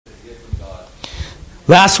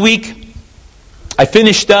Last week, I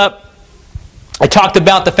finished up. I talked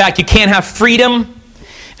about the fact you can't have freedom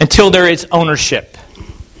until there is ownership.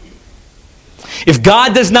 If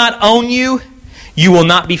God does not own you, you will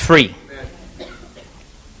not be free.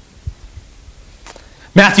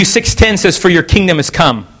 Matthew 6:10 says, "For your kingdom has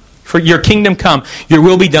come. For your kingdom come. Your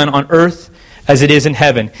will be done on earth as it is in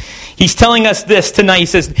heaven." He's telling us this tonight. He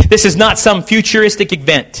says, this is not some futuristic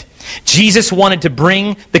event. Jesus wanted to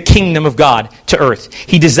bring the kingdom of God to earth.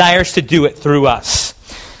 He desires to do it through us.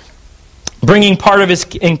 Bringing part of His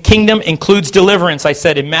kingdom includes deliverance, I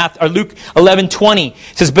said in Luke 11:20.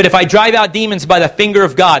 It says, "But if I drive out demons by the finger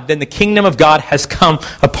of God, then the kingdom of God has come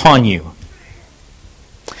upon you."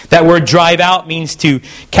 That word drive out means to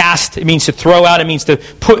cast, it means to throw out, it means to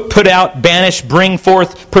put out, banish, bring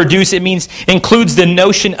forth, produce. It includes the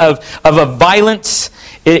notion of a violence.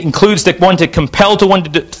 It includes the one to compel to one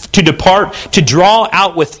to depart, to draw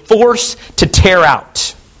out with force, to tear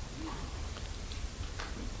out.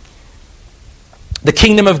 The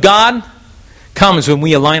kingdom of God comes when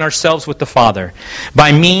we align ourselves with the Father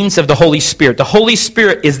by means of the Holy Spirit. The Holy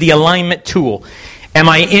Spirit is the alignment tool. Am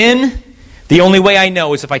I in? The only way I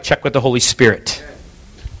know is if I check with the Holy Spirit.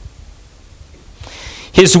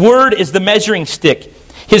 His Word is the measuring stick.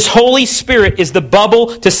 His Holy Spirit is the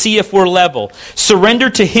bubble to see if we're level. Surrender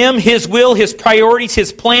to Him, His will, His priorities,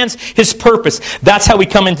 His plans, His purpose. That's how we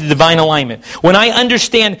come into divine alignment. When I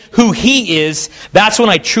understand who He is, that's when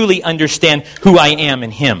I truly understand who I am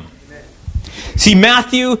in Him. See,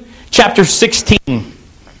 Matthew chapter 16.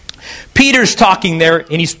 Peter's talking there,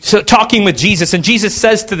 and he's talking with Jesus, and Jesus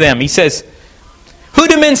says to them, He says, "Who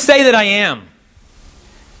do men say that I am?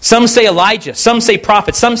 Some say Elijah, some say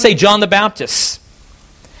prophet, some say John the Baptist."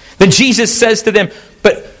 Then Jesus says to them,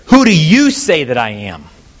 "But who do you say that I am?"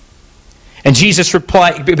 And Jesus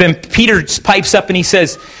replied, then Peter pipes up and he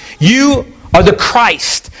says, "You are the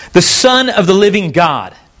Christ, the Son of the living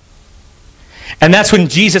God." And that's when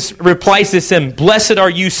Jesus replies to him, "Blessed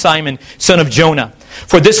are you, Simon, son of Jonah,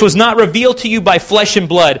 for this was not revealed to you by flesh and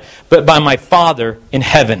blood, but by my Father in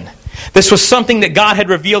heaven." This was something that God had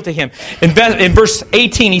revealed to him. In verse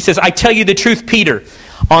 18, he says, "I tell you the truth, Peter,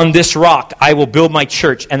 on this rock I will build my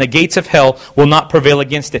church, and the gates of hell will not prevail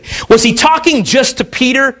against it." Was he talking just to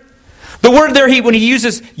Peter? The word there, when he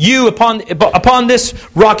uses "you" upon this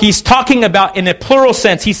rock, he's talking about in a plural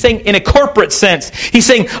sense. He's saying in a corporate sense. He's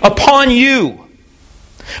saying upon you.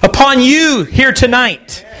 Upon you here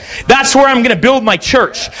tonight. That's where I'm going to build my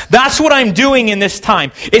church. That's what I'm doing in this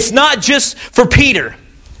time. It's not just for Peter.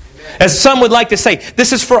 As some would like to say,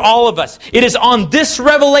 this is for all of us. It is on this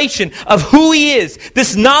revelation of who He is,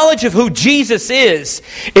 this knowledge of who Jesus is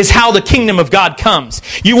how the kingdom of God comes.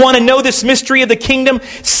 You want to know this mystery of the kingdom?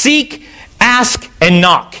 Seek, ask, and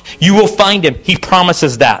knock. You will find Him. He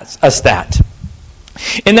promises us that.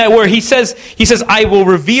 In that word, he says, "I will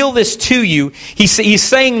reveal this to you." He's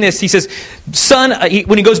saying this. He says, "Son,"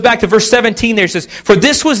 when he goes back to verse 17 there, he says, "For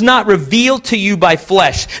this was not revealed to you by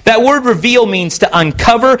flesh." That word reveal means to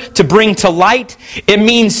uncover, to bring to light. It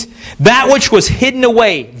means that which was hidden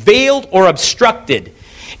away, veiled or obstructed.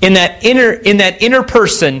 In that inner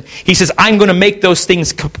person, he says, "I'm going to make those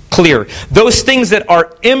things clear. Those things that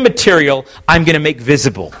are immaterial, I'm going to make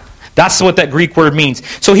visible." That's what that Greek word means.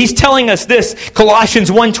 So he's telling us this. Colossians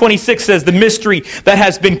 1:26 says, "The mystery that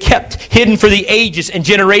has been kept hidden for the ages and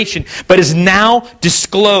generation, but is now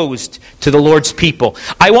disclosed to the Lord's people."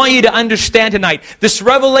 I want you to understand tonight, this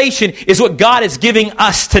revelation is what God is giving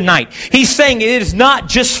us tonight. He's saying it is not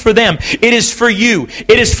just for them. It is for you.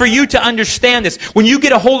 It is for you to understand this. When you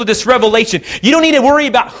get a hold of this revelation, you don't need to worry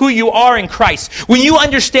about who you are in Christ. When you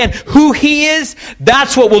understand who He is,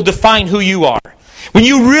 that's what will define who you are. When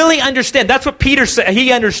you really understand, that's what Peter said.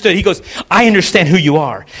 He understood. He goes, "I understand who you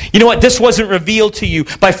are." You know what? This wasn't revealed to you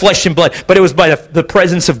by flesh and blood, but it was by the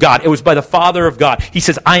presence of God. It was by the Father of God. He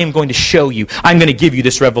says, "I am going to show you. I'm going to give you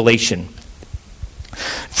this revelation."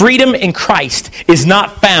 Freedom in Christ is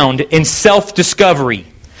not found in self-discovery.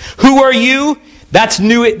 Who are you? That's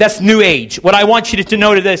new age. What I want you to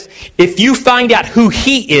know to this, if you find out who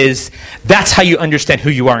He is, that's how you understand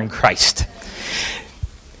who you are in Christ.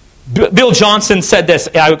 Bill Johnson said this.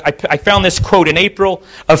 I found this quote in April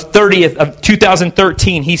of 30th of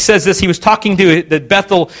 2013. He says this. He was talking to the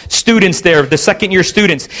Bethel students there, the second-year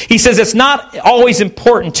students. He says, "It's not always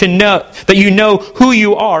important to know that you know who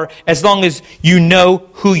you are as long as you know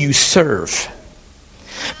who you serve."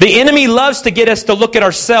 The enemy loves to get us to look at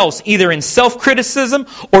ourselves either in self-criticism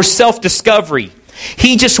or self-discovery.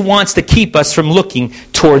 He just wants to keep us from looking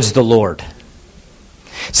towards the Lord.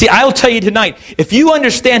 See, I'll tell you tonight, if you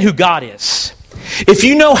understand who God is, if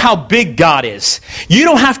you know how big God is, you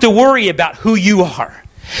don't have to worry about who you are.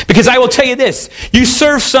 Because I will tell you this, you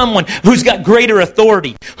serve someone who's got greater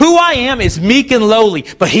authority. Who I am is meek and lowly,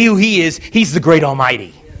 but who He is, He's the great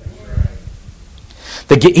Almighty.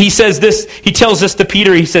 He says this, he tells this to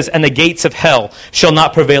Peter, he says, and the gates of hell shall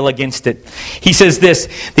not prevail against it. He says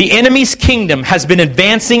this, the enemy's kingdom has been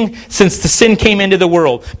advancing since the sin came into the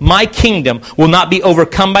world. My kingdom will not be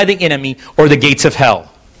overcome by the enemy or the gates of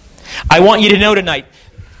hell. I want you to know tonight,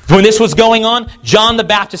 when this was going on, John the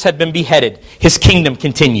Baptist had been beheaded. His kingdom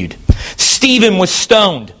continued. Stephen was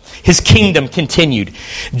stoned. His kingdom continued.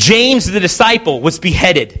 James the disciple was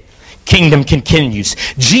beheaded. Kingdom continues.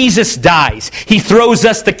 Jesus dies. He throws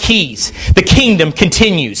us the keys. The kingdom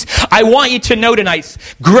continues. I want you to know tonight,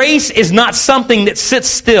 grace is not something that sits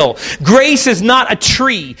still. Grace is not a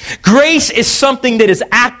tree. Grace is something that is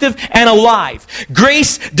active and alive.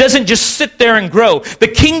 Grace doesn't just sit there and grow. The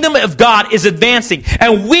kingdom of God is advancing,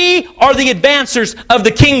 and we are the advancers of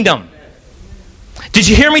the kingdom. Did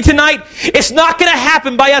you hear me tonight? It's not going to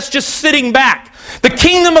happen by us just sitting back. The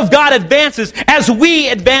kingdom of God advances as we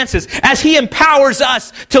advances, as He empowers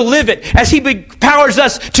us to live it, as He empowers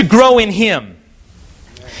us to grow in Him.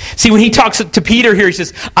 See, when He talks to Peter here, He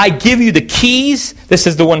says, I give you the keys. This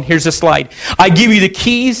is the one, here's the slide. I give you the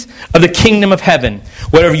keys of the kingdom of heaven.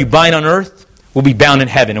 Whatever you bind on earth will be bound in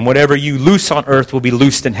heaven, and whatever you loose on earth will be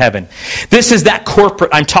loosed in heaven. This is that corporate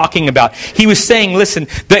I'm talking about. He was saying, listen,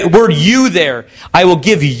 the word you there, I will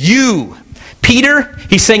give you. Peter,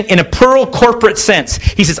 he's saying in a plural corporate sense,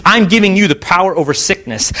 he says, I'm giving you the power over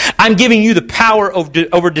sickness. I'm giving you the power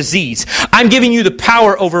over disease. I'm giving you the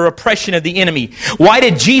power over oppression of the enemy. Why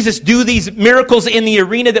did Jesus do these miracles in the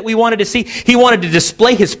arena that we wanted to see? He wanted to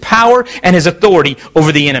display His power and His authority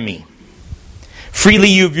over the enemy. Freely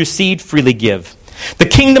you have received, freely give. The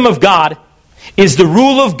kingdom of God is the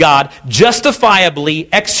rule of God justifiably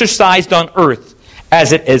exercised on earth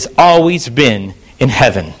as it has always been in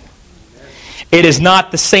heaven. It is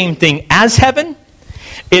not the same thing as heaven.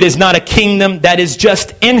 It is not a kingdom that is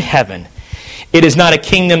just in heaven. It is not a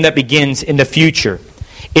kingdom that begins in the future.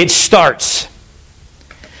 It starts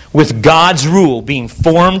with God's rule being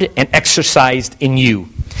formed and exercised in you.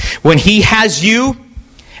 When He has you,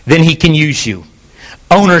 then He can use you.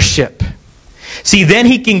 Ownership. See, then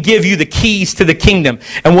He can give you the keys to the kingdom.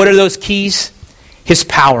 And what are those keys? His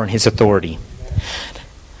power and His authority.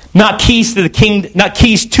 Not keys to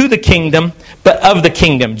the kingdom, but of the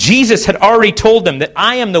kingdom. Jesus had already told them that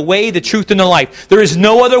I am the way, the truth, and the life. There is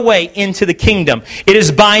no other way into the kingdom. It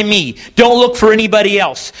is by me. Don't look for anybody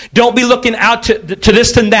else. Don't be looking out to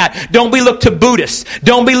this and that. Don't be looking to Buddhists.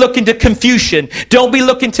 Don't be looking to Confucian. Don't be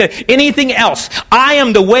looking to anything else. I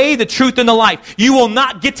am the way, the truth, and the life. You will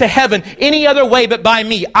not get to heaven any other way but by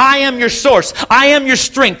me. I am your source. I am your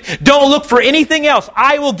strength. Don't look for anything else.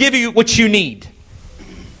 I will give you what you need.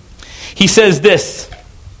 He says this.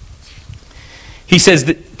 He says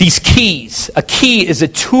that these keys, a key is a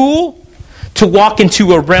tool to walk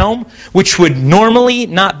into a realm which would normally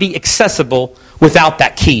not be accessible without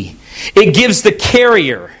that key. It gives the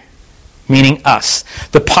carrier, meaning us,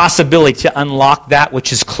 the possibility to unlock that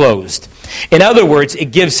which is closed. In other words,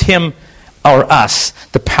 it gives him or us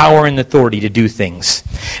the power and authority to do things.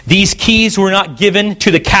 These keys were not given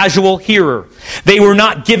to the casual hearer. They were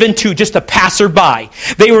not given to just a passerby.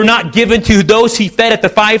 They were not given to those He fed at the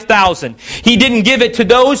 5,000. He didn't give it to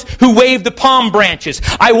those who waved the palm branches.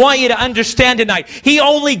 I want you to understand tonight, He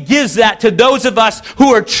only gives that to those of us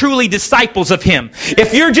who are truly disciples of Him.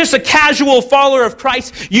 If you're just a casual follower of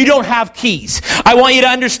Christ, you don't have keys. I want you to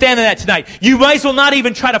understand that tonight. You might as well not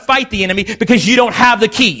even try to fight the enemy because you don't have the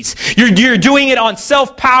keys. You're doing it on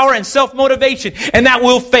self-power and self-motivation, and that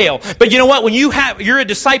will fail. But you know what? When you're a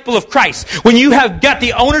disciple of Christ, when you have got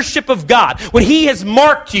the ownership of God, when He has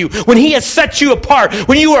marked you, when He has set you apart,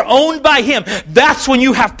 when you are owned by Him, that's when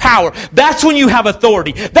you have power. That's when you have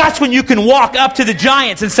authority. That's when you can walk up to the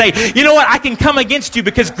giants and say, you know what? I can come against you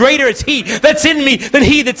because greater is He that's in me than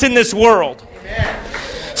he that's in this world. Amen.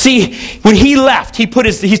 See, when He left, He told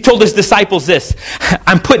His disciples this,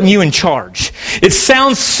 I'm putting you in charge. It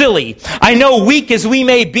sounds silly. I know, weak as we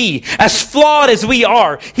may be, as flawed as we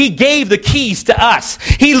are, He gave the keys to us.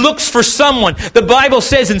 He looks for someone. The Bible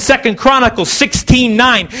says in 2 Chronicles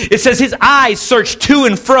 16:9, it says His eyes search to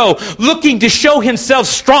and fro, looking to show Himself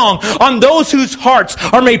strong on those whose hearts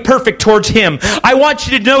are made perfect towards Him. I want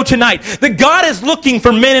you to know tonight that God is looking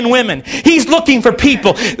for men and women. He's looking for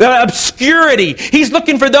people, obscurity. He's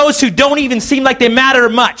looking for those who don't even seem like they matter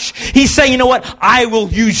much. He's saying, you know what? I will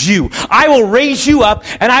use you. I will raise you up,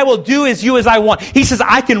 and I will do as I want. He says,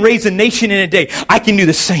 I can raise a nation in a day. I can do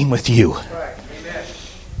the same with you. Right. Amen.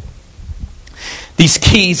 These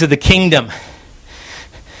keys of the kingdom.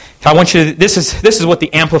 I want you to, this is what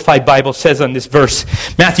the Amplified Bible says on this verse.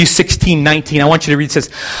 Matthew 16:19. I want you to read. It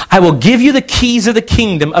says, I will give you the keys of the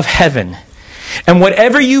kingdom of heaven, and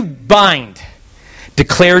whatever you bind,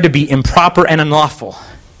 declare to be improper and unlawful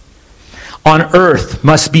on earth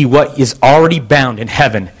must be what is already bound in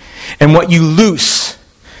heaven, and what you loose,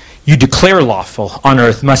 you declare lawful on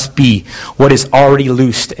earth must be what is already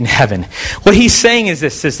loosed in heaven. What he's saying is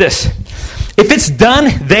this. If it's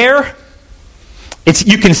done there,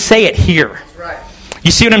 you can say it here. Right.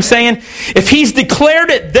 You see what I'm saying? If he's declared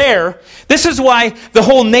it there, this is why the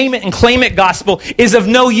whole name it and claim it gospel is of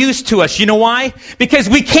no use to us. You know why? Because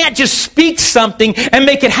we can't just speak something and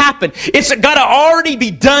make it happen. It's got to already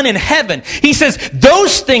be done in heaven. He says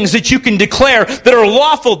those things that you can declare that are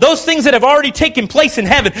lawful, those things that have already taken place in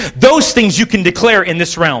heaven, those things you can declare in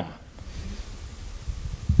this realm.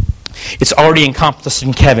 It's already encompassed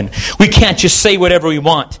in heaven. We can't just say whatever we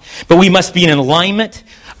want, but we must be in alignment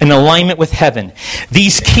with heaven.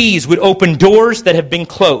 These keys would open doors that have been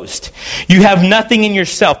closed. You have nothing in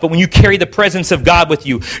yourself, but when you carry the presence of God with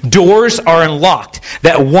you, doors are unlocked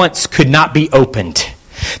that once could not be opened.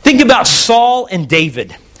 Think about Saul and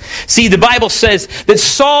David. See, the Bible says that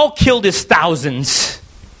Saul killed his thousands,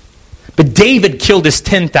 but David killed his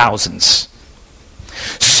 10,000s.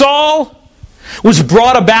 Saul was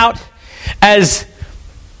brought about as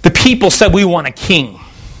the people said, we want a king.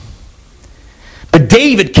 But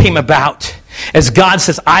David came about as God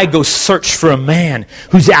says, I go search for a man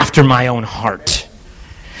who's after my own heart.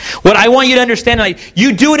 What I want you to understand,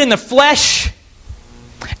 you do it in the flesh,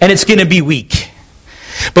 and it's going to be weak.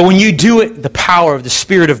 But when you do it, the power of the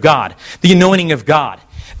Spirit of God, the anointing of God,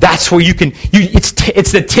 that's where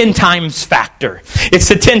it's the 10 times factor. It's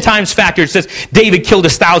the 10 times factor. It says David killed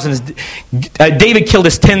his thousands. David killed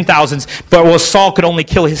his 10,000s, but Saul could only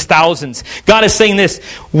kill his thousands. God is saying this,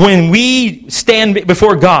 when we stand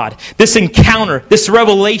before God, this encounter, this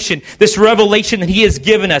revelation that He has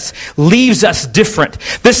given us leaves us different.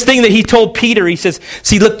 This thing that He told Peter, He says,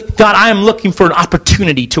 see, look, God, I am looking for an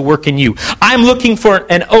opportunity to work in you. I'm looking for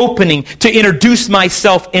an opening to introduce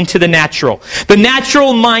myself into the natural. The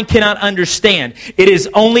natural mind cannot understand. It is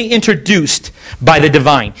only introduced by the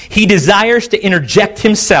divine. He desires to interject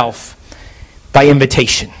Himself by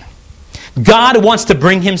invitation. God wants to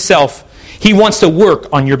bring Himself. He wants to work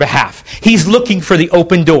on your behalf. He's looking for the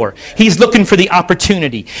open door. He's looking for the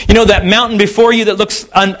opportunity. You know that mountain before you that looks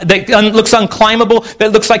unclimbable,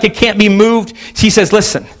 that looks like it can't be moved? He says,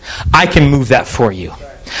 listen, I can move that for you.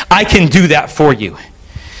 I can do that for you.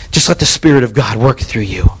 Just let the Spirit of God work through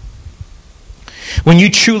you. When you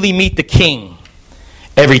truly meet the King,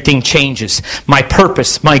 everything changes. My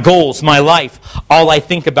purpose, my goals, my life, all I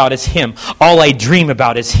think about is Him. All I dream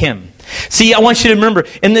about is Him. See, I want you to remember,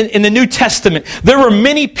 in the New Testament, there were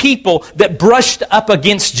many people that brushed up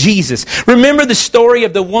against Jesus. Remember the story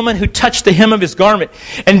of the woman who touched the hem of His garment?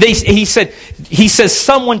 And he says,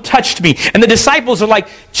 someone touched me. And the disciples are like,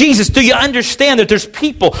 Jesus, do you understand that there's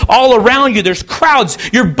people all around you? There's crowds.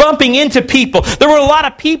 You're bumping into people. There were a lot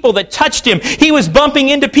of people that touched Him. He was bumping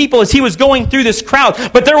into people as He was going through this crowd.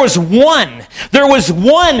 But there was one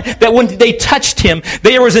that when they touched Him,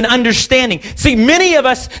 there was an understanding. See, many of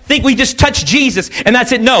us think we just touch Jesus and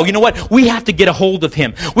that's it. No, you know what? We have to get a hold of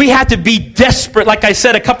Him. We have to be desperate, like I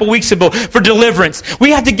said a couple weeks ago, for deliverance. We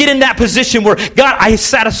have to get in that position where, God, I am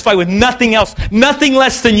satisfied with nothing else. Nothing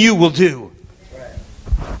less than You will do.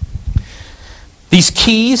 These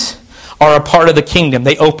keys are a part of the kingdom.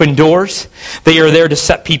 They open doors. They are there to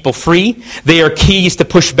set people free. They are keys to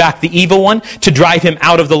push back the evil one, to drive him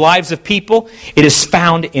out of the lives of people. It is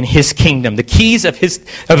found in His kingdom. The keys of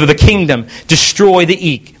the kingdom destroy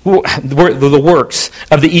the works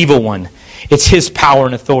of the evil one. It's His power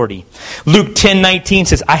and authority. Luke 10:19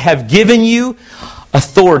 says, I have given you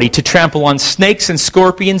authority to trample on snakes and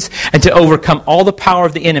scorpions and to overcome all the power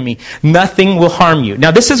of the enemy. Nothing will harm you.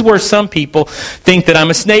 Now, this is where some people think that I'm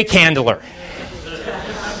a snake handler.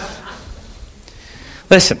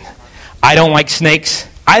 Listen, I don't like snakes.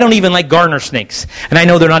 I don't even like garter snakes. And I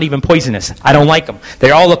know they're not even poisonous. I don't like them.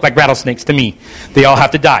 They all look like rattlesnakes to me. They all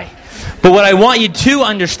have to die. But what I want you to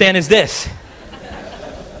understand is this.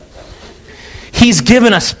 He's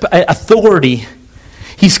given us authority.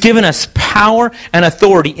 He's given us power and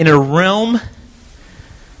authority in a realm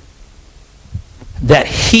that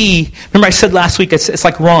remember I said last week, it's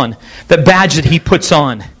like Ron, the badge that he puts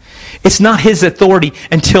on. It's not his authority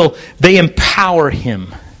until they empower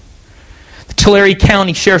him Tulare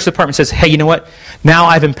County Sheriff's Department says, hey, you know what? Now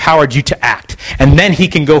I've empowered you to act. And then he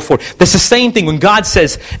can go forward. That's the same thing when God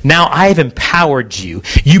says, now I have empowered you.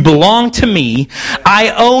 You belong to me.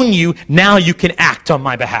 I own you. Now you can act on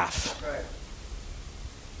my behalf.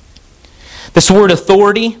 This word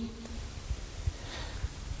authority, I don't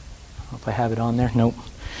know if I have it on there. Nope.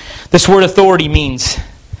 This word authority means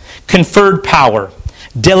conferred power,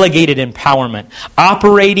 delegated empowerment,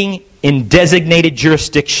 operating in designated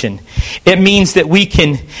jurisdiction. It means that we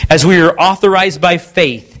can, as we are authorized by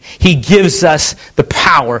faith, He gives us the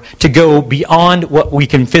power to go beyond what we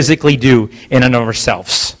can physically do in and of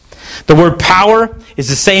ourselves. The word power is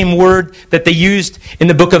the same word that they used in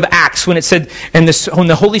the book of Acts when it said, when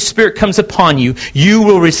the Holy Spirit comes upon you, you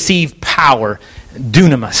will receive power,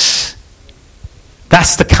 dunamis.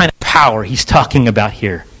 That's the kind of power he's talking about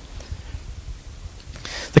here.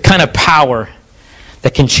 The kind of power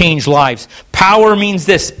that can change lives. Power means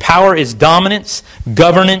this. Power is dominance,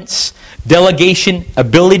 governance, delegation,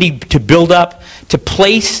 ability to build up, to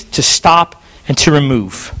place, to stop, and to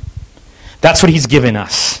remove. That's what He's given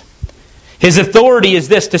us. His authority is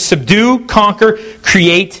this: to subdue, conquer,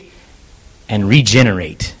 create, and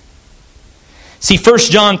regenerate. See, 1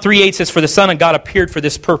 John 3:8 says, for the Son of God appeared for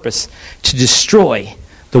this purpose, to destroy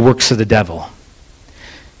the works of the devil.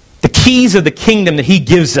 The keys of the kingdom that He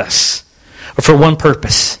gives us are for one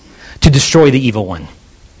purpose: to destroy the evil one.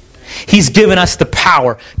 He's given us the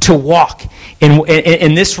power to walk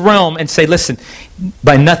in this realm and say, listen,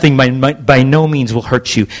 by no means will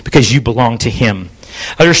hurt you because you belong to Him.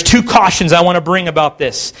 There's two cautions I want to bring about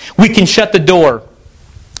this. We can shut the door.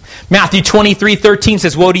 Matthew 23:13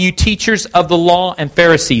 says, woe to you teachers of the law and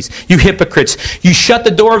Pharisees, you hypocrites. You shut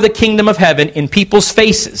the door of the kingdom of heaven in people's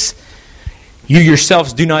faces. You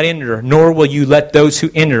yourselves do not enter, nor will you let those who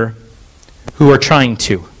enter who are trying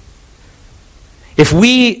to. If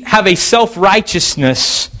we have a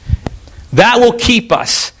self-righteousness, that will keep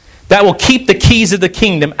us. That will keep the keys of the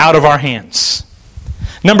kingdom out of our hands.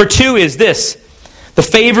 Number two is this: the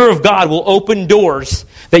favor of God will open doors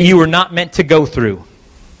that you were not meant to go through.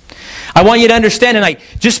 I want you to understand tonight,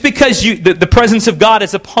 just because the presence of God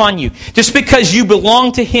is upon you, just because you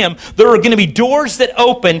belong to Him, there are going to be doors that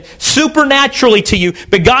open supernaturally to you,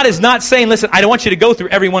 but God is not saying, listen, I don't want you to go through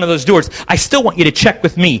every one of those doors. I still want you to check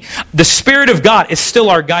with me. The Spirit of God is still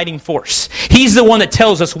our guiding force. He's the one that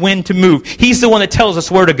tells us when to move. He's the one that tells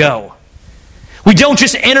us where to go. We don't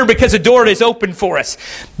just enter because a door is open for us.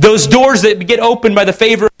 Those doors that get opened by the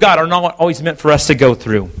favor of God are not always meant for us to go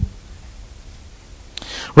through.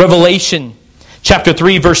 Revelation chapter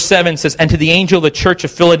 3 verse 7 says, and to the angel of the church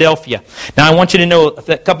of Philadelphia. Now I want you to know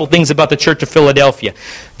a couple things about the church of Philadelphia.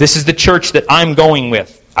 This is the church that I'm going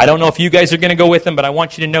with. I don't know if you guys are going to go with them, but I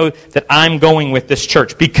want you to know that I'm going with this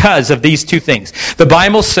church because of these two things. The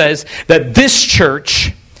Bible says that this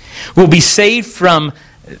church will be saved from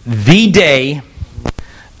the day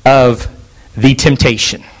of the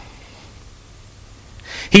temptation.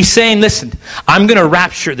 He's saying, listen, I'm going to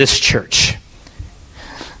rapture this church.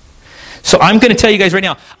 So I'm going to tell you guys right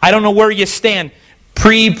now, I don't know where you stand.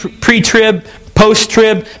 Pre-trib,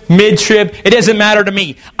 post-trib, mid-trib. It doesn't matter to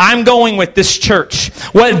me. I'm going with this church.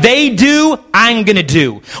 What they do, I'm going to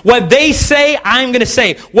do. What they say, I'm going to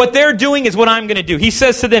say. What they're doing is what I'm going to do. He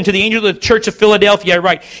says to them, to the angel of the church of Philadelphia, I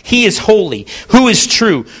write, He is holy. Who is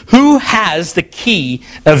true? Who has the key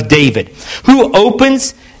of David? Who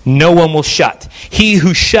opens? No one will shut. He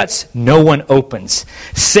who shuts, no one opens.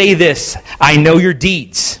 Say this, I know your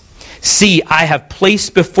deeds. See, I have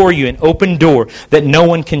placed before you an open door that no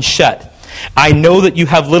one can shut. I know that you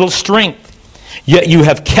have little strength, yet you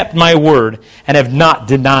have kept my word and have not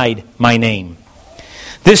denied my name.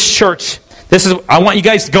 This church, I want you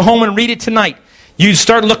guys to go home and read it tonight. You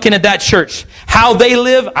start looking at that church. How they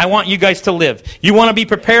live, I want you guys to live. You want to be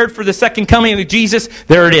prepared for the second coming of Jesus?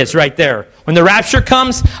 There it is, right there. When the rapture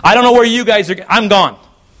comes, I don't know where you guys are. I'm gone.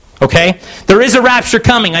 Okay? There is a rapture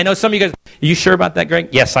coming. I know some of you guys, are you sure about that, Greg?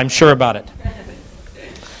 Yes, I'm sure about it.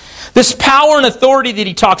 This power and authority that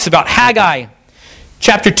he talks about, Haggai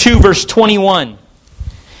chapter 2, verse 21.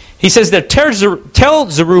 He says that tell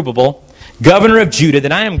Zerubbabel, governor of Judah,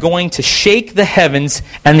 that I am going to shake the heavens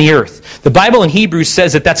and the earth. The Bible in Hebrews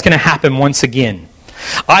says that that's going to happen once again.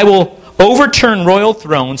 I will overturn royal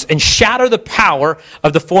thrones and shatter the power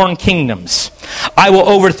of the foreign kingdoms. I will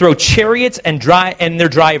overthrow chariots and their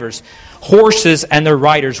drivers. Horses and their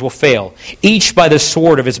riders will fail, each by the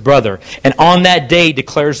sword of his brother. And on that day,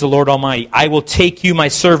 declares the Lord Almighty, I will take you, my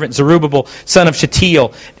servant Zerubbabel, son of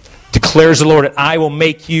Shealtiel, declares the Lord, I will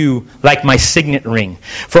make you like my signet ring,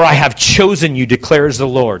 for I have chosen you, declares the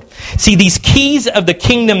Lord. See, these keys of the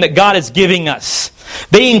kingdom that God is giving us,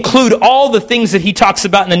 they include all the things that he talks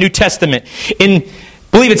about in the New Testament. I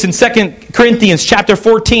believe it's in 2 Corinthians chapter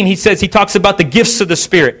 14, he talks about the gifts of the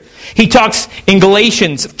Spirit. He talks in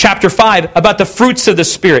Galatians chapter 5 about the fruits of the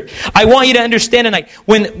Spirit. I want you to understand tonight,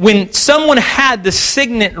 when someone had the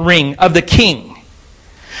signet ring of the king,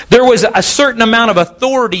 there was a certain amount of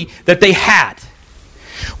authority that they had.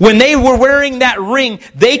 When they were wearing that ring,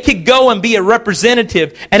 they could go and be a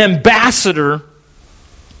representative, an ambassador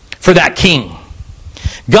for that king.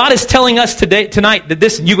 God is telling us tonight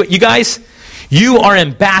that you guys, you are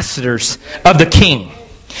ambassadors of the king.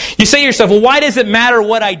 You say to yourself, well, why does it matter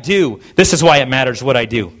what I do? This is why it matters what I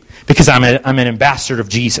do. Because I'm an ambassador of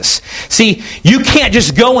Jesus. See, you can't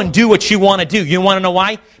just go and do what you want to do. You want to know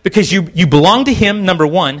why? Because you belong to Him, number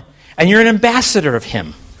one, and you're an ambassador of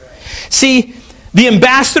Him. See, the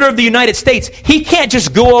ambassador of the United States, he can't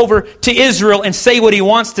just go over to Israel and say what he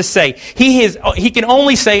wants to say. He can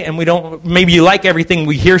only say, and maybe you like everything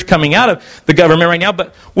we hear coming out of the government right now,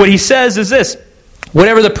 but what he says is this: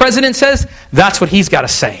 whatever the president says, that's what he's got to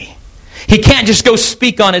say. He can't just go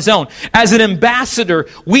speak on his own. As an ambassador,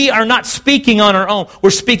 we are not speaking on our own. We're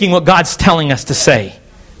speaking what God's telling us to say.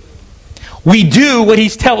 We do what He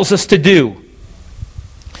tells us to do.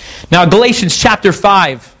 Now, Galatians chapter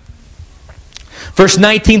 5, verse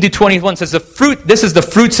 19 to 21 says, this is the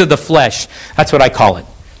fruits of the flesh. That's what I call it.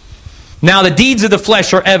 Now, the deeds of the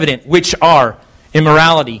flesh are evident, which are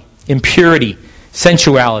immorality, impurity,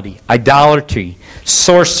 sensuality, idolatry,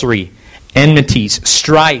 sorcery, enmities,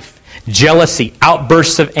 strife, jealousy,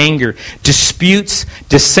 outbursts of anger, disputes,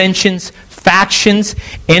 dissensions, factions,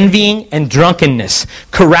 envying, and drunkenness,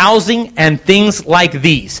 carousing, and things like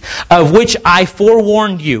these, of which I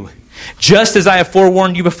forewarned you, just as I have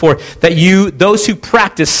forewarned you before, that those who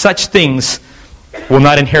practice such things will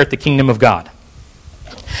not inherit the kingdom of God.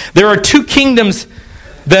 There are two kingdoms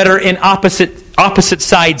that are in opposite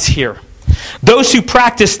sides here. Those who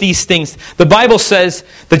practice these things, the Bible says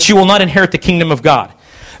that you will not inherit the kingdom of God.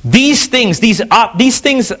 These things,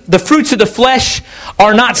 the fruits of the flesh,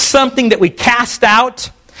 are not something that we cast out.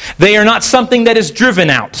 They are not something that is driven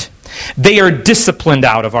out. They are disciplined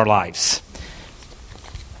out of our lives.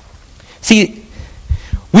 See,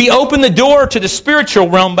 we open the door to the spiritual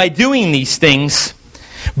realm by doing these things,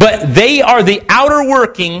 but they are the outer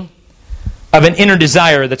working of an inner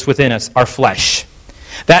desire that's within us, our flesh.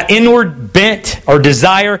 That inward bent or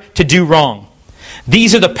desire to do wrong.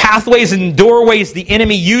 These are the pathways and doorways the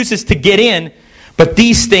enemy uses to get in. But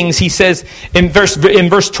these things, he says in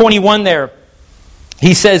verse 21 there,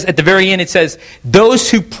 he says at the very end, it says, those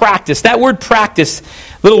who practice. That word practice,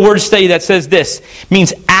 little word study that says this,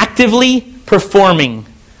 means actively performing.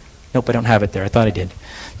 Nope, I don't have it there. I thought I did.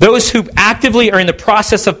 Those who actively are in the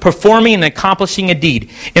process of performing and accomplishing a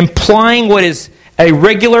deed, implying what is a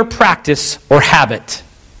regular practice or habit.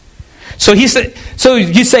 So you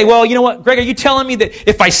say, well, you know what, Greg, are you telling me that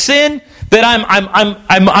if I sin, that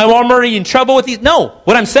I'm already in trouble with these? No.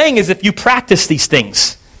 What I'm saying is if you practice these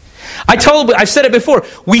things. I've said it before.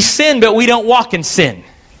 We sin, but we don't walk in sin.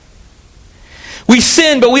 We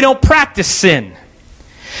sin, but we don't practice sin.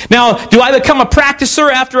 Now, do I become a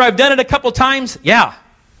practicer after I've done it a couple times? Yeah.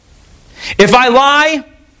 If I lie,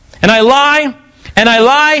 and I lie, and I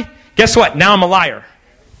lie, guess what? Now I'm a liar.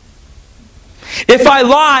 If I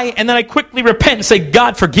lie and then I quickly repent and say,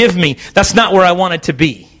 God, forgive me, that's not where I wanted to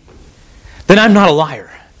be, then I'm not a liar.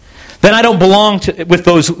 Then I don't belong with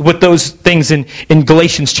those things in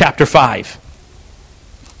Galatians chapter 5.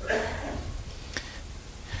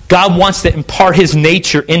 God wants to impart His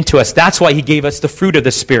nature into us. That's why He gave us the fruit of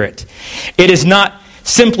the Spirit. It is not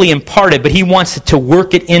simply imparted, but He wants it to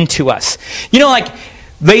work it into us. You know, like,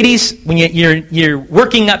 ladies, when you're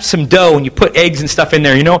working up some dough and you put eggs and stuff in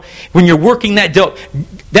there, you know, when you're working that dough,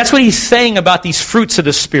 that's what He's saying about these fruits of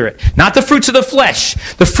the Spirit. Not the fruits of the flesh.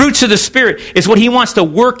 The fruits of the Spirit is what He wants to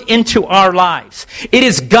work into our lives. It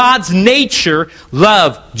is God's nature: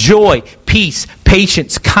 love, joy, peace,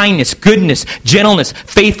 patience, kindness, goodness, gentleness,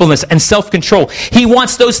 faithfulness, and self-control. He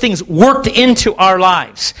wants those things worked into our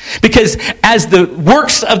lives. Because as the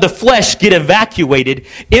works of the flesh get evacuated,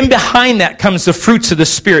 in behind that comes the fruits of the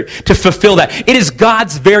Spirit to fulfill that. It is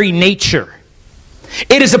God's very nature.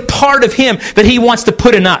 It is a part of Him that He wants to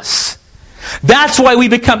put in us. That's how we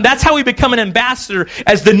become an ambassador.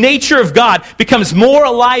 As the nature of God becomes more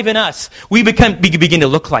alive in us, we begin to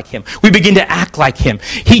look like Him. We begin to act like Him.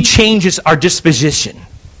 He changes our disposition.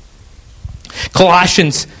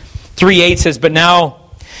 Colossians 3:8 says, but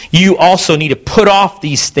now You also need to put off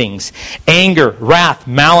these things: anger, wrath,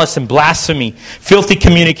 malice, and blasphemy, filthy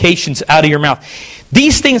communications out of your mouth.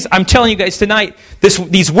 These things, I'm telling you guys tonight,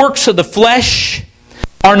 these works of the flesh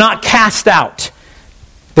are not cast out.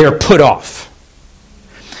 They are put off.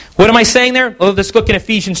 What am I saying there? Well, let's look in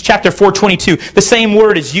Ephesians chapter 4:22. The same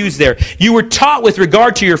word is used there. You were taught with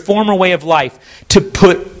regard to your former way of life to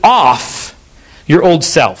put off your old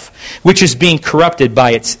self, which is being corrupted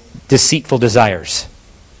by its deceitful desires.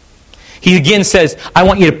 He again says, I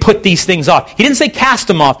want you to put these things off. He didn't say cast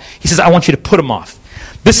them off. He says, I want you to put them off.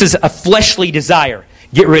 This is a fleshly desire.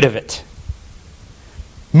 Get rid of it.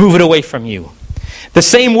 Move it away from you. The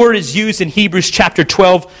same word is used in Hebrews chapter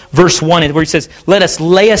 12, verse 1, where he says, let us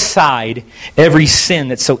lay aside every sin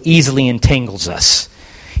that so easily entangles us.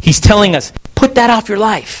 He's telling us, put that off your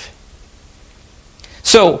life.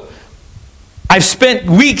 So, I've spent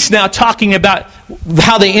weeks now talking about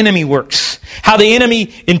how the enemy works, how the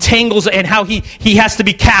enemy entangles, and how he has to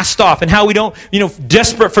be cast off, and how we don't,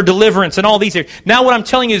 desperate for deliverance and all these areas. Now what I'm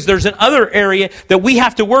telling you is there's another area that we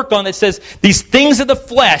have to work on that says these things of the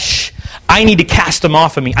flesh, I need to cast them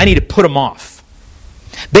off of me. I need to put them off.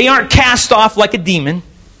 They aren't cast off like a demon.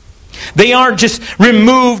 They aren't just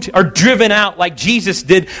removed or driven out like Jesus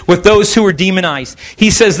did with those who were demonized. He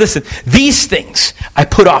says, listen, these things, I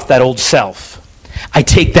put off that old self. I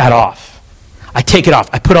take that off. I take it off.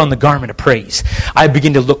 I put on the garment of praise. I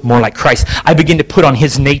begin to look more like Christ. I begin to put on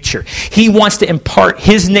His nature. He wants to impart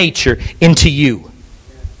His nature into you.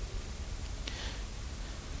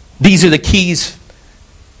 These are the keys.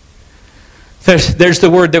 There's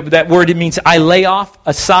the word, that word, it means I lay off,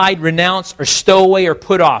 aside, renounce, or stow away, or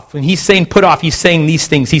put off. When he's saying put off, he's saying these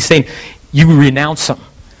things. He's saying you renounce them.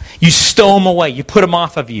 You stow them away. You put them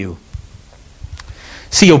off of you.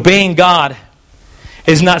 See, obeying God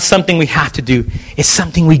is not something we have to do. It's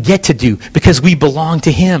something we get to do because we belong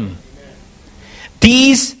to Him.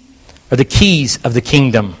 These are the keys of the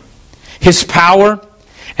kingdom. His power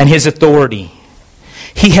and His authority.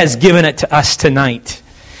 He has given it to us tonight.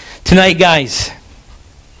 Tonight, guys.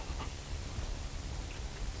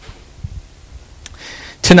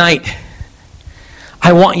 Tonight,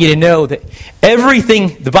 I want you to know that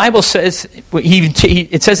everything, the Bible says,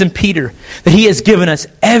 it says in Peter, that He has given us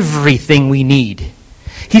everything we need.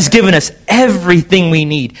 He's given us everything we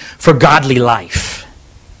need for godly life.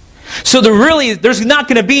 So there's not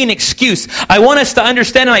going to be an excuse. I want us to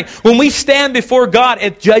understand tonight, when we stand before God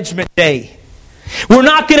at Judgment Day, we're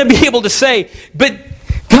not going to be able to say, but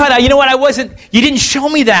God, you know what, you didn't show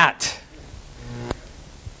me that.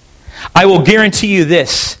 I will guarantee you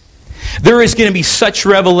this. There is going to be such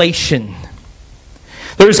revelation.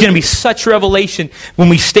 There is going to be such revelation when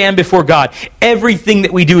we stand before God. Everything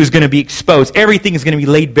that we do is going to be exposed. Everything is going to be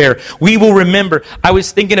laid bare. We will remember. I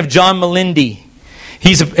was thinking of John Malindi.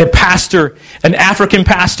 He's a pastor, an African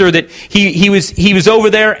pastor that he was over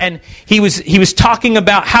there, and he was talking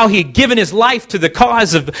about how he had given his life to the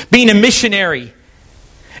cause of being a missionary.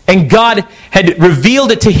 And God had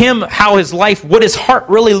revealed it to him how his life, what his heart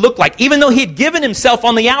really looked like, even though he had given himself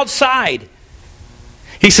on the outside.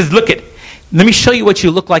 He says, let me show you what you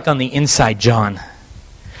look like on the inside, John.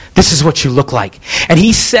 This is what you look like. And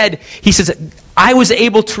he says, I was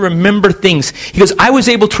able to remember things. He goes, I was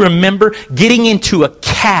able to remember getting into a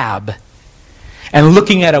cab and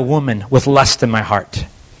looking at a woman with lust in my heart,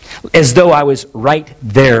 as though I was right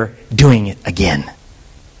there doing it again.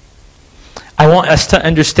 I want us to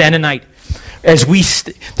understand tonight, as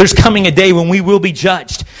there's coming a day when we will be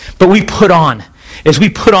judged, but we tear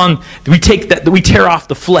off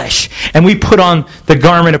the flesh, and we put on the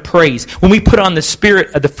garment of praise. When we put on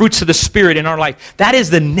the fruits of the Spirit in our life, that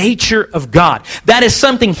is the nature of God. That is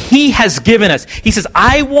something He has given us. He says,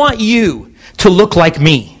 I want you to look like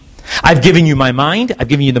me. I've given you my mind. I've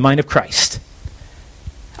given you the mind of Christ.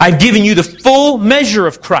 I've given you the full measure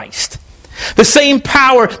of Christ. The same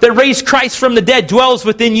power that raised Christ from the dead dwells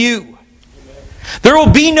within you. There will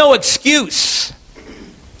be no excuse.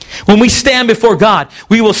 When we stand before God,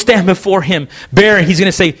 we will stand before Him bare, and He's going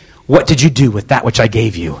to say, what did you do with that which I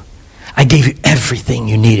gave you? I gave you everything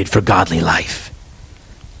you needed for godly life.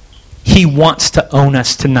 He wants to own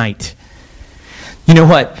us tonight. You know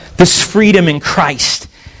what? This freedom in Christ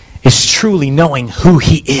is truly knowing who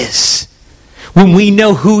He is. When we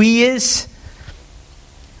know who He is,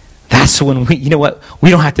 that's when we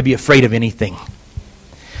don't have to be afraid of anything.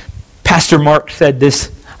 Pastor Mark said this,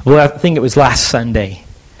 I think it was last Sunday.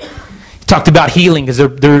 He talked about healing because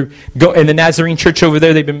they're in the Nazarene church over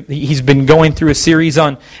there. He's been going through a series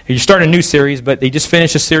on. You're starting a new series, but they just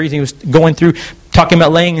finished a series. And he was going through talking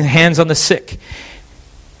about laying hands on the sick.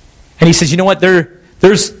 And he says, you know what?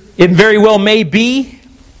 It very well may be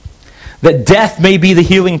that death may be the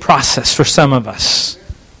healing process for some of us.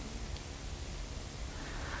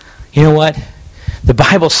 You know what? The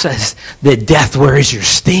Bible says that death, where is your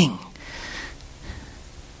sting?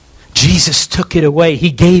 Jesus took it away.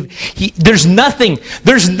 There's nothing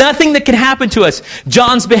that can happen to us.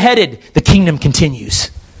 John's beheaded. The kingdom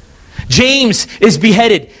continues. James is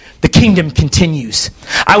beheaded. The kingdom continues.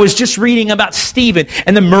 I was just reading about Stephen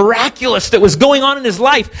and the miraculous that was going on in his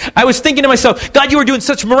life. I was thinking to myself, God, you were doing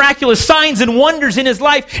such miraculous signs and wonders in his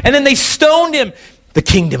life, and then they stoned him. The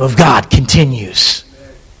kingdom of God continues.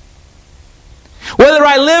 Whether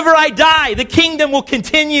I live or I die, the kingdom will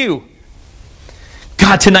continue.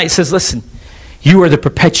 God tonight says, listen, you are the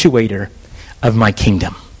perpetuator of my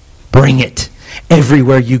kingdom. Bring it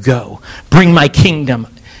everywhere you go. Bring my kingdom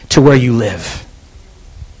to where you live.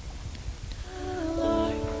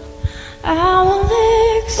 I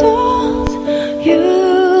will exalt